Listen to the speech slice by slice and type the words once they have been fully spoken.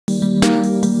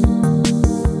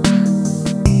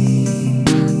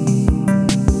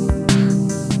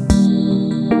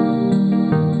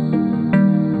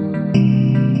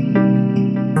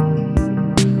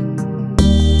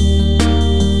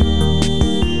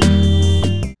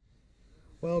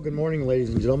Well, good morning,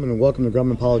 ladies and gentlemen, and welcome to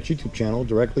Grumman Pilots YouTube channel,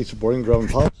 directly supporting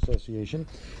Grumman Pilots Association.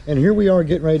 And here we are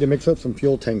getting ready to mix up some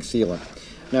fuel tank sealant.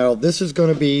 Now, this is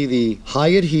going to be the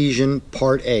high adhesion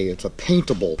part A. It's a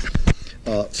paintable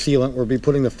sealant. We'll be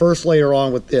putting the first layer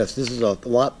on with this. This is a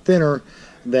lot thinner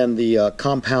than the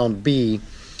compound B,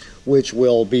 which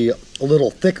will be a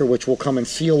little thicker, which will come and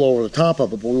seal over the top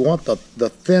of it. But we want the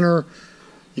thinner,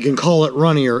 you can call it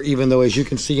runnier, even though as you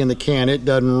can see in the can, it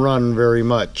doesn't run very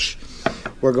much.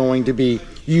 We're going to be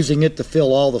using it to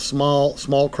fill all the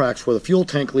small cracks where the fuel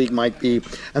tank leak might be,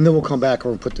 and then we'll come back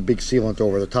over and put the big sealant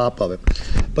over the top of it.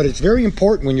 But it's very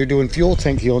important when you're doing fuel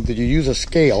tank sealant that you use a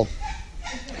scale,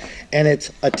 and it's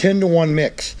a 10-to-1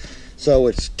 mix. So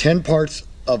it's 10 parts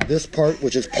of this part,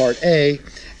 which is part A,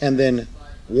 and then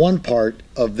 1 part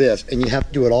of this, and you have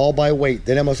to do it all by weight.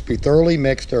 Then it must be thoroughly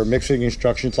mixed. There are mixing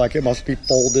instructions like it must be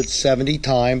folded 70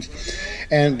 times.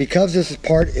 And because this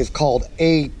part is called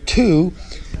A2,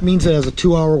 it means it has a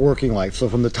 2-hour working life. So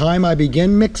from the time I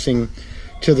begin mixing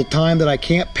to the time that I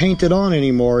can't paint it on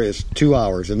anymore is 2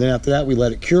 hours. And then after that, we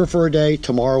let it cure for a day.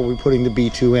 Tomorrow we'll be putting the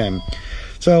B2 in.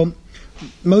 So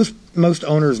most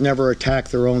owners never attack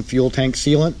their own fuel tank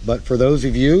sealant, but for those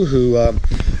of you who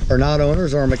are not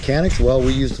owners or mechanics, well,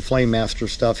 we use the Flame Master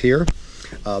stuff here.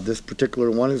 This particular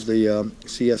one is the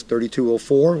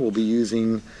CS3204. We'll be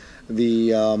using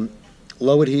the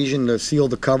low adhesion to seal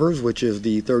the covers, which is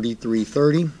the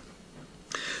 3330.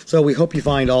 So we hope you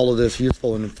find all of this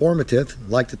useful and informative. I'd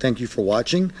like to thank you for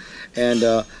watching,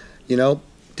 and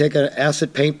take an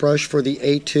acid paintbrush for the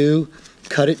A2,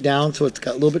 cut it down so it's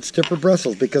got a little bit stiffer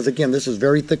bristles, because again, this is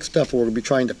very thick stuff. We're going to be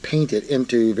trying to paint it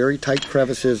into very tight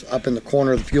crevices up in the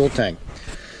corner of the fuel tank.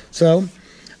 So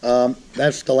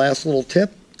that's the last little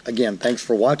tip. Again, thanks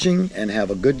for watching, and have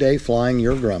a good day flying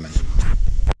your Grumman.